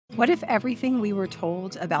What if everything we were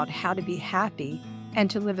told about how to be happy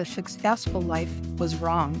and to live a successful life was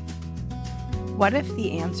wrong? What if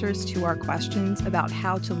the answers to our questions about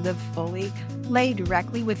how to live fully lay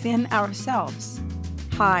directly within ourselves?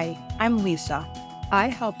 Hi, I'm Lisa. I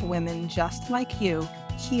help women just like you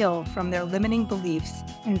heal from their limiting beliefs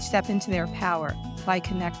and step into their power by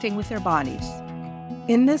connecting with their bodies.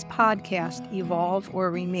 In this podcast, Evolve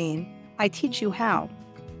or Remain, I teach you how.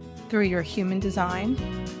 Through your human design,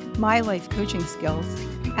 my life coaching skills,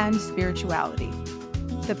 and spirituality.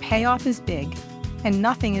 The payoff is big, and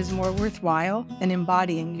nothing is more worthwhile than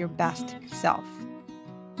embodying your best self.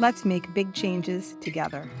 Let's make big changes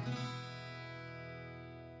together.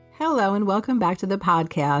 Hello, and welcome back to the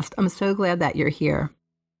podcast. I'm so glad that you're here.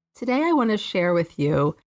 Today, I want to share with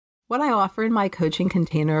you what I offer in my coaching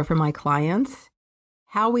container for my clients,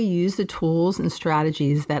 how we use the tools and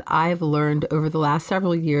strategies that I've learned over the last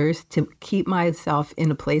several years to keep myself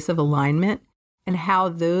in a place of alignment, and how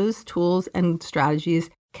those tools and strategies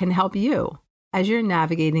can help you as you're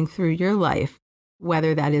navigating through your life,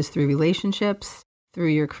 whether that is through relationships, through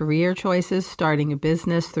your career choices, starting a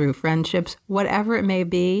business, through friendships, whatever it may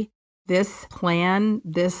be. This plan,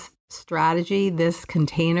 this strategy, this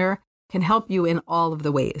container can help you in all of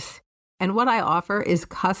the ways. And what I offer is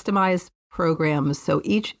customized programs. So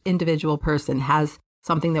each individual person has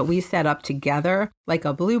something that we set up together, like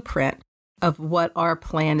a blueprint of what our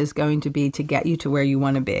plan is going to be to get you to where you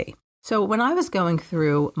want to be. So when I was going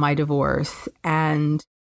through my divorce, and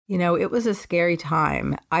it was a scary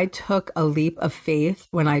time, I took a leap of faith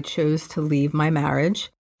when I chose to leave my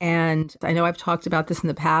marriage. And I know I've talked about this in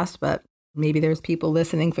the past, but maybe there's people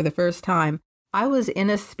listening for the first time. I was in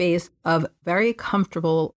a space of very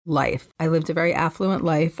comfortable life. I lived a very affluent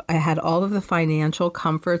life. I had all of the financial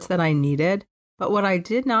comforts that I needed. But what I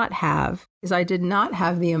did not have is I did not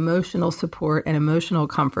have the emotional support and emotional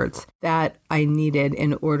comforts that I needed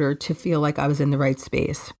in order to feel like I was in the right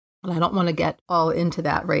space. And I don't want to get all into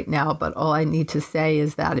that right now, but all I need to say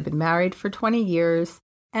is that I've been married for 20 years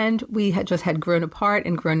and we had grown apart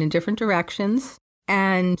and grown in different directions.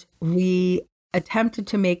 And we attempted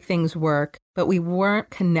to make things work, but we weren't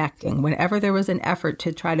connecting. Whenever there was an effort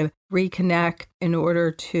to try to reconnect in order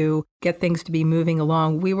to get things to be moving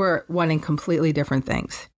along, we were wanting completely different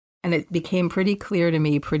things. And it became pretty clear to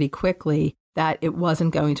me pretty quickly that it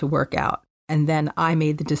wasn't going to work out. And then I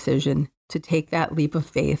made the decision to take that leap of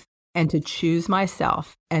faith and to choose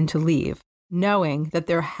myself and to leave, knowing that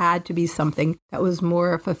there had to be something that was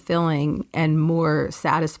more fulfilling and more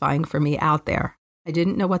satisfying for me out there. I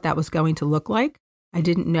didn't know what that was going to look like. I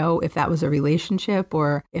didn't know if that was a relationship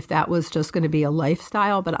or if that was just going to be a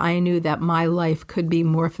lifestyle, but I knew that my life could be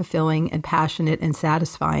more fulfilling and passionate and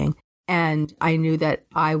satisfying. And I knew that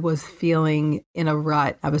I was feeling in a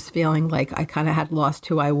rut. I was feeling like I kind of had lost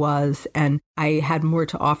who I was, and I had more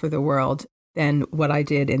to offer the world than what I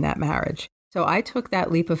did in that marriage. So I took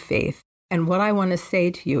that leap of faith. And what I want to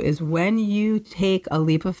say to you is when you take a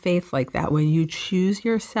leap of faith like that, when you choose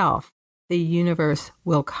yourself, the universe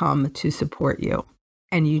will come to support you.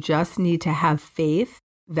 And you just need to have faith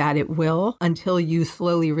that it will until you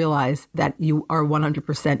slowly realize that you are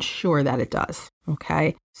 100% sure that it does.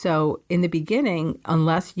 Okay. So in the beginning,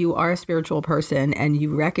 unless you are a spiritual person and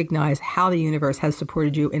you recognize how the universe has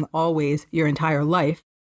supported you in all ways your entire life,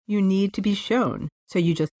 you need to be shown. So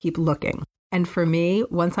you just keep looking. And for me,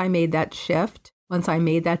 once I made that shift, once I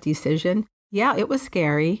made that decision, yeah, it was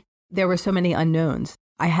scary. There were so many unknowns.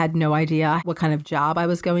 I had no idea what kind of job I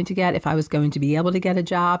was going to get, if I was going to be able to get a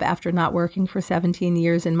job after not working for 17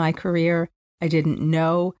 years in my career. I didn't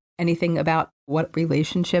know anything about what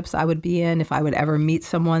relationships I would be in, if I would ever meet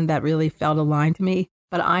someone that really felt aligned to me.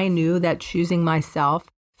 But I knew that choosing myself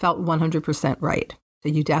felt 100% right. So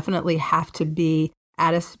you definitely have to be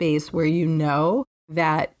at a space where you know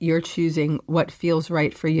that you're choosing what feels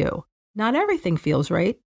right for you. Not everything feels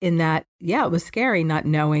right. In that, yeah, it was scary not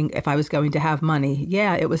knowing if I was going to have money.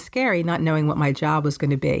 Yeah, it was scary not knowing what my job was going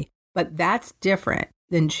to be. But that's different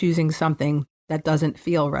than choosing something that doesn't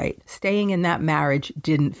feel right. Staying in that marriage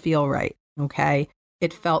didn't feel right, okay?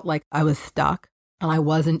 It felt like I was stuck and I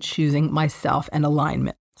wasn't choosing myself and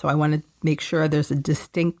alignment. So I want to make sure there's a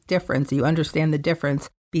distinct difference. You understand the difference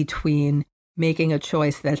between making a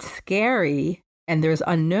choice that's scary and there's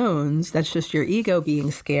unknowns, that's just your ego being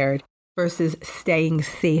scared, versus staying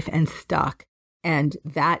safe and stuck. And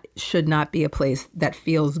that should not be a place that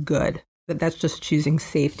feels good. That's just choosing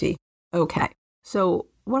safety. Okay. So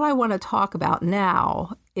what I want to talk about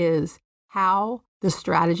now is how the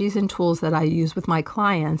strategies and tools that I use with my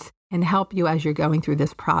clients can help you as you're going through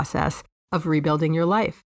this process of rebuilding your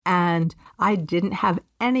life. And I didn't have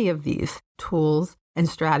any of these tools and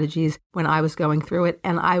strategies when I was going through it.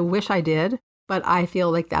 And I wish I did, but I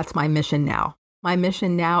feel like that's my mission now. My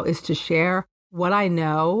mission now is to share what I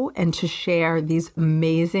know and to share these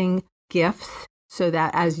amazing gifts so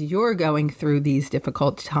that as you're going through these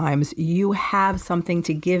difficult times, you have something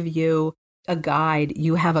to give you a guide,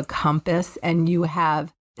 you have a compass, and you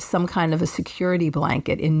have some kind of a security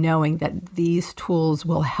blanket in knowing that these tools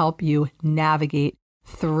will help you navigate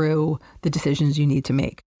through the decisions you need to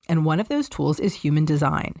make. And one of those tools is human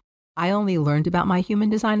design. I only learned about my human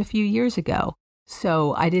design a few years ago,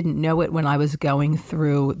 so I didn't know it when I was going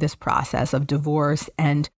through this process of divorce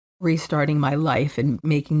and restarting my life and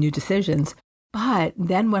making new decisions. But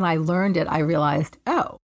then when I learned it, I realized,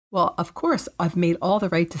 oh, well, of course, I've made all the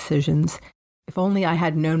right decisions. If only I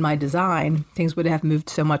had known my design, things would have moved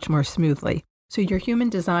so much more smoothly. So your human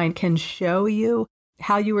design can show you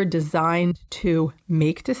how you were designed to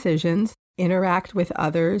make decisions, interact with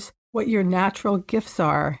others, what your natural gifts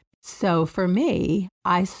are. So for me,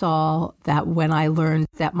 I saw that when I learned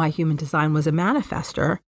that my human design was a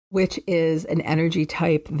manifestor, which is an energy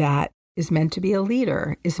type that is meant to be a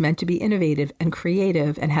leader, is meant to be innovative and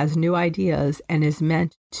creative and has new ideas and is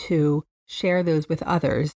meant to share those with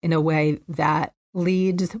others in a way that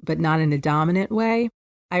leads, but not in a dominant way.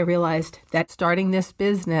 I realized that starting this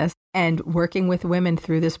business and working with women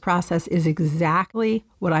through this process is exactly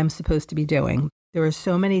what I'm supposed to be doing. There are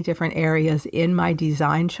so many different areas in my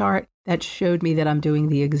design chart that showed me that I'm doing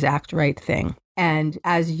the exact right thing. And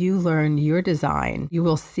as you learn your design, you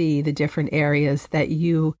will see the different areas that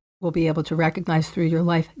you will be able to recognize through your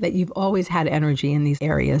life that you've always had energy in these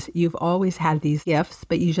areas. You've always had these gifts,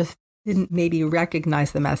 but you just didn't maybe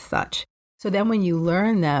recognize them as such. So then when you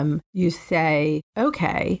learn them, you say,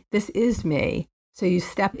 okay, this is me. So you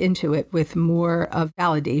step into it with more of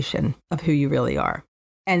validation of who you really are.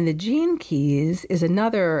 And the Gene Keys is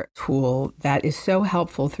another tool that is so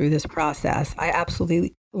helpful through this process. I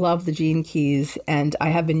absolutely love the Gene Keys, and I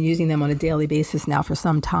have been using them on a daily basis now for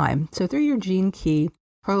some time. So through your Gene Key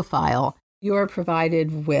profile, you are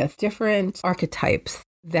provided with different archetypes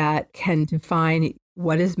that can define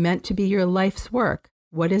what is meant to be your life's work,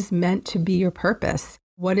 what is meant to be your purpose,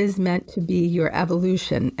 what is meant to be your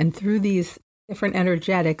evolution. And through these different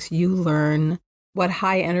energetics, you learn what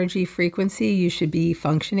high energy frequency you should be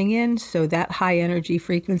functioning in. So that high energy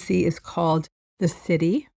frequency is called the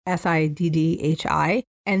Siddhi, Siddhi.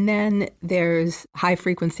 And then there's high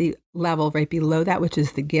frequency level right below that, which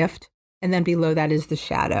is the gift. And then below that is the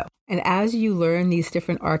shadow. And as you learn these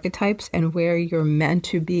different archetypes and where you're meant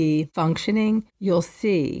to be functioning, you'll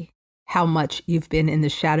see how much you've been in the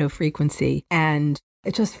shadow frequency. And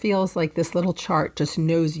it just feels like this little chart just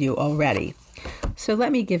knows you already. So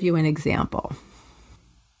let me give you an example.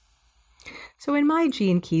 So in my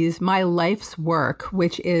Gene Keys, my life's work,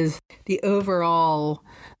 which is the overall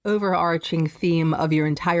overarching theme of your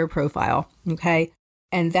entire profile, okay?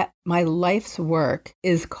 And that my life's work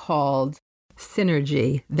is called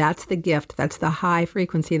synergy. That's the gift. That's the high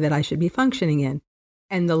frequency that I should be functioning in.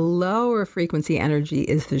 And the lower frequency energy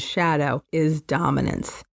is the shadow, is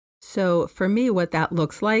dominance. So for me, what that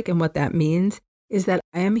looks like and what that means is that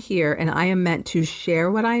I am here and I am meant to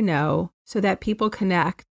share what I know so that people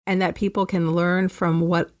connect and that people can learn from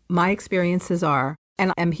what my experiences are.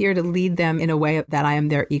 And I'm here to lead them in a way that I am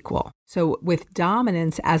their equal. So with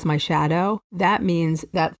dominance as my shadow, that means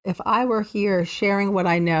that if I were here sharing what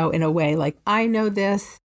I know in a way like I know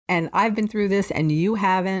this and I've been through this and you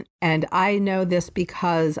haven't, and I know this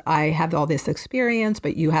because I have all this experience,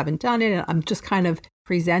 but you haven't done it. And I'm just kind of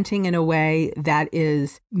presenting in a way that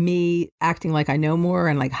is me acting like I know more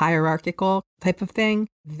and like hierarchical type of thing.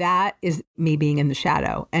 That is me being in the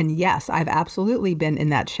shadow. And yes, I've absolutely been in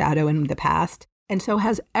that shadow in the past. And so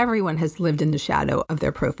everyone has lived in the shadow of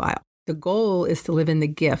their profile. The goal is to live in the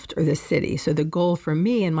gift or the Siddhi. So the goal for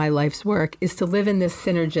me in my life's work is to live in this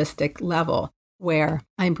synergistic level where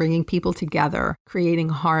I'm bringing people together, creating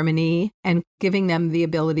harmony and giving them the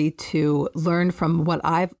ability to learn from what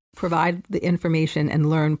I've provide the information and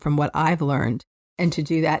learn from what I've learned, and to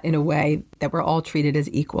do that in a way that we're all treated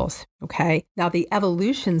as equals. Okay. Now the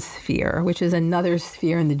evolution sphere, which is another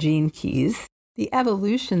sphere in the Gene Keys, the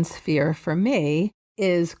evolution sphere for me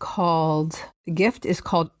is called, the gift is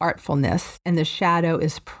called artfulness and the shadow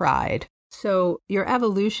is pride. So your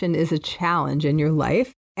evolution is a challenge in your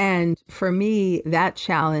life. And for me, that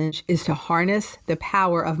challenge is to harness the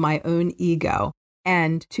power of my own ego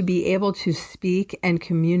and to be able to speak and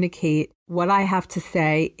communicate what I have to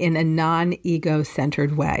say in a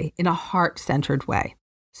non-ego-centered way, in a heart-centered way.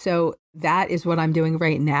 So that is what I'm doing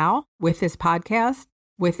right now with this podcast,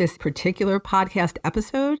 with this particular podcast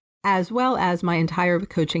episode. as well as my entire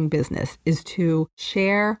coaching business, is to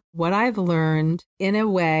share what I've learned in a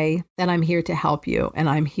way that I'm here to help you and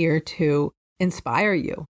I'm here to inspire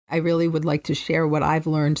you. I really would like to share what I've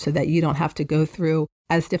learned so that you don't have to go through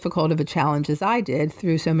as difficult of a challenge as I did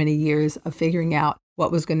through so many years of figuring out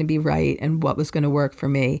what was going to be right and what was going to work for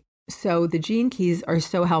me. So the gene keys are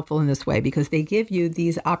so helpful in this way because they give you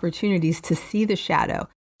these opportunities to see the shadow.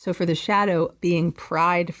 So for the shadow being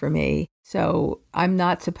pride for me, so I'm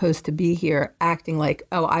not supposed to be here acting like,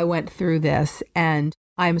 oh, I went through this and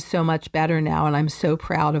I'm so much better now and I'm so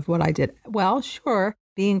proud of what I did. Well, sure,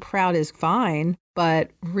 being proud is fine,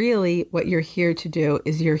 but really what you're here to do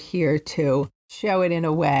is you're here to show it in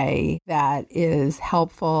a way that is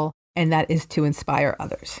helpful and that is to inspire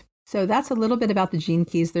others. So that's a little bit about the gene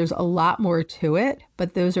keys. There's a lot more to it,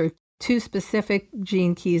 but those are 2 specific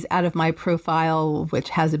gene keys out of my profile, which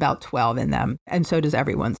has about 12 in them, and so does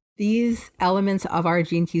everyone's. These elements of our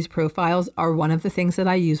gene keys profiles are one of the things that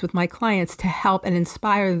I use with my clients to help and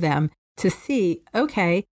inspire them to see,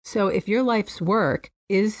 okay, so if your life's work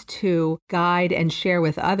is to guide and share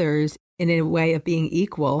with others in a way of being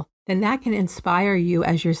equal, then that can inspire you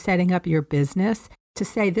as you're setting up your business to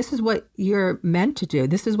say, this is what you're meant to do.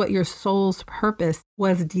 This is what your soul's purpose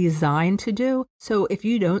was designed to do. So if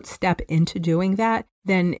you don't step into doing that,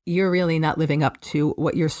 then you're really not living up to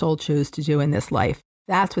what your soul chose to do in this life.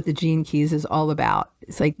 That's what the gene keys is all about.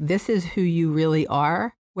 It's like, this is who you really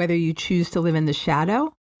are. Whether you choose to live in the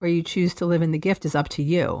shadow or you choose to live in the gift is up to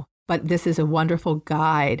you. But this is a wonderful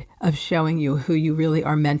guide of showing you who you really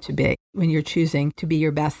are meant to be when you're choosing to be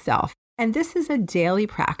your best self. And this is a daily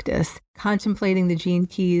practice, contemplating the gene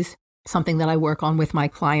keys, something that I work on with my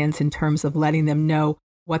clients in terms of letting them know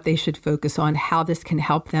what they should focus on, how this can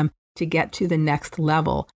help them to get to the next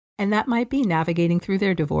level. And that might be navigating through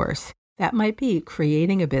their divorce. That might be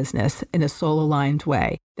creating a business in a soul-aligned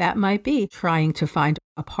way. That might be trying to find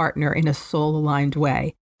a partner in a soul-aligned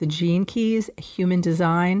way. The gene keys, human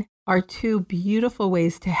design, are 2 beautiful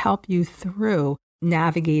ways to help you through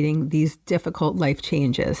navigating these difficult life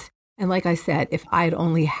changes. And like I said, if I'd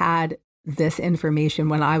only had this information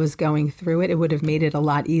when I was going through it, it would have made it a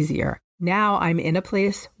lot easier. Now I'm in a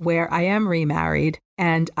place where I am remarried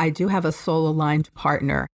and I do have a soul-aligned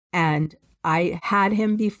partner. And I had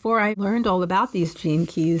him before I learned all about these gene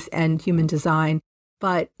keys and human design,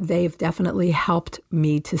 but they've definitely helped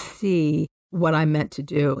me to see what I'm meant to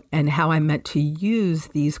do and how I'm meant to use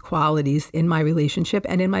these qualities in my relationship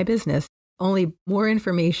and in my business. Only more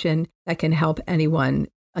information that can help anyone.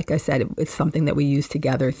 Like I said, it's something that we use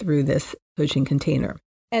together through this coaching container.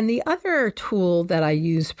 And the other tool that I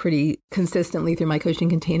use pretty consistently through my coaching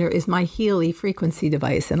container is my Healy frequency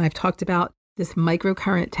device. And I've talked about this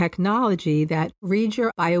microcurrent technology that reads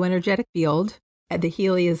your bioenergetic field. The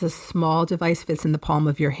Healy is a small device, fits in the palm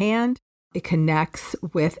of your hand. It connects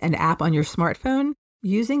with an app on your smartphone.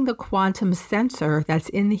 Using the quantum sensor that's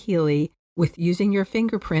in the Healy, with using your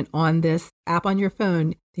fingerprint on this app on your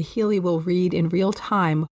phone, the Healy will read in real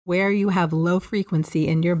time where you have low frequency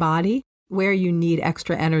in your body, where you need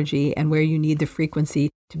extra energy, and where you need the frequency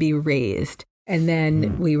to be raised. And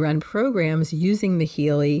then we run programs using the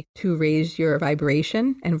Healy to raise your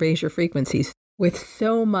vibration and raise your frequencies. With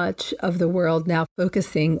so much of the world now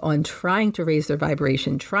focusing on trying to raise their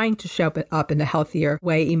vibration, trying to show up in a healthier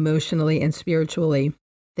way emotionally and spiritually,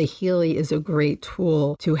 the Healy is a great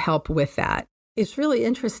tool to help with that. It's really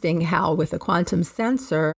interesting how with a quantum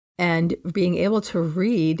sensor and being able to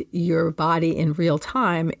read your body in real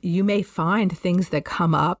time, you may find things that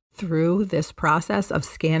come up through this process of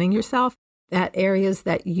scanning yourself, that areas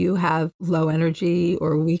that you have low energy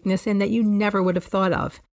or weakness in that you never would have thought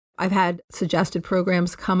of. I've had suggested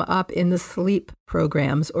programs come up in the sleep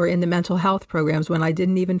programs or in the mental health programs when I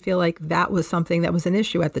didn't even feel like that was something that was an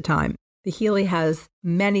issue at the time. The Healy has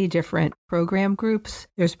many different program groups.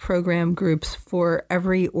 There's program groups for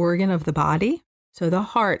every organ of the body. So the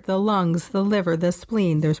heart, the lungs, the liver, the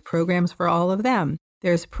spleen, there's programs for all of them.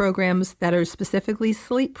 There's programs that are specifically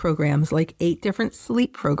sleep programs, like 8 different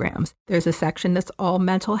sleep programs. There's a section that's all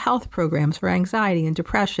mental health programs for anxiety and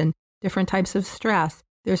depression, different types of stress.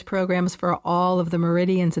 There's programs for all of the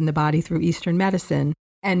meridians in the body through Eastern medicine,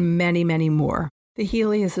 and many, many more. The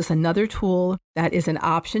Healy is just another tool that is an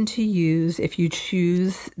option to use if you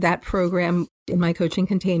choose that program. In my coaching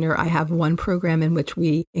container, I have one program in which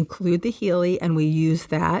we include the Healy, and we use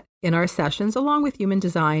that in our sessions along with human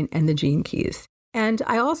design and the gene keys. And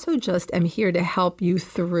I also just am here to help you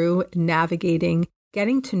through navigating,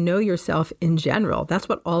 getting to know yourself in general. That's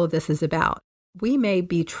what all of this is about. We may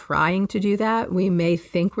be trying to do that. We may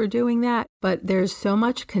think we're doing that, but there's so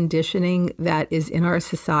much conditioning that is in our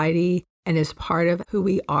society and is part of who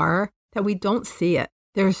we are that we don't see it.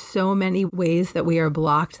 There's so many ways that we are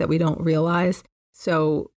blocked that we don't realize.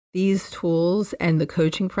 So these tools and the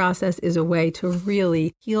coaching process is a way to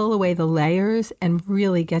really peel away the layers and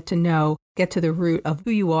really get to the root of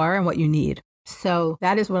who you are and what you need. So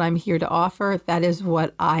that is what I'm here to offer. That is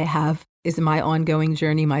what I have is my ongoing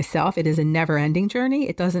journey myself. It is a never-ending journey.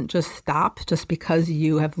 It doesn't just stop just because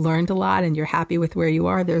you have learned a lot and you're happy with where you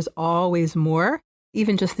are. There's always more.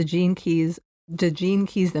 Even just the gene keys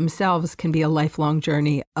themselves can be a lifelong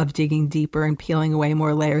journey of digging deeper and peeling away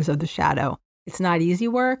more layers of the shadow. It's not easy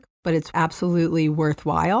work, but it's absolutely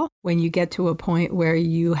worthwhile when you get to a point where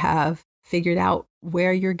you have figured out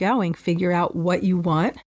where you're going, figure out what you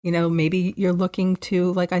want. Maybe you're looking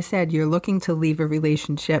to, like I said, you're looking to leave a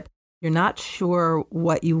relationship. You're not sure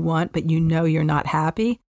what you want, but you're not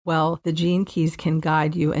happy. Well, the gene keys can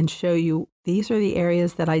guide you and show you these are the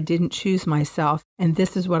areas that I didn't choose myself, and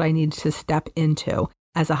this is what I need to step into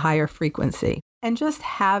as a higher frequency. And just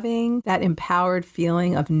having that empowered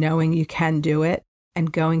feeling of knowing you can do it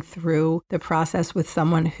and going through the process with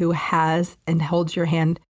someone who has and holds your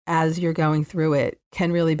hand as you're going through it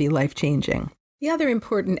can really be life-changing. The other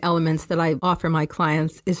important elements that I offer my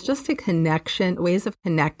clients is just ways of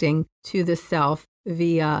connecting to the self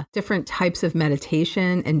via different types of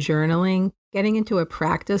meditation and journaling, getting into a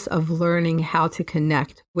practice of learning how to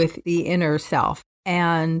connect with the inner self.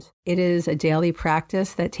 And it is a daily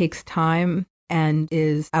practice that takes time and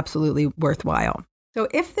is absolutely worthwhile. So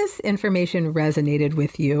if this information resonated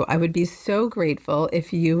with you, I would be so grateful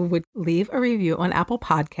if you would leave a review on Apple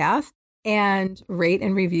Podcasts and rate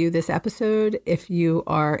and review this episode if you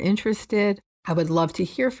are interested. I would love to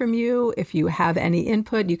hear from you. If you have any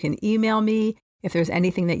input, you can email me if there's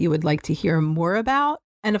anything that you would like to hear more about.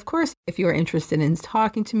 And of course, if you are interested in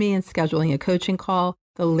talking to me and scheduling a coaching call,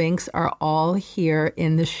 the links are all here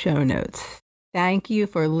in the show notes. Thank you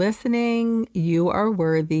for listening. You are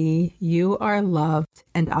worthy. You are loved.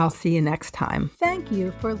 And I'll see you next time. Thank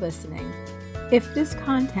you for listening. If this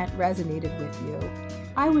content resonated with you,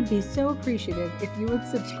 I would be so appreciative if you would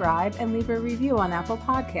subscribe and leave a review on Apple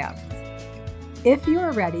Podcasts. If you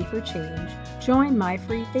are ready for change, join my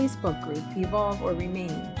free Facebook group, Evolve or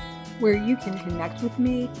Remain, where you can connect with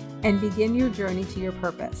me and begin your journey to your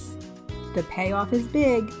purpose. The payoff is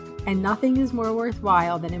big, and nothing is more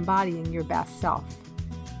worthwhile than embodying your best self.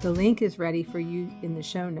 The link is ready for you in the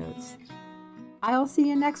show notes. I'll see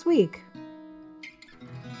you next week.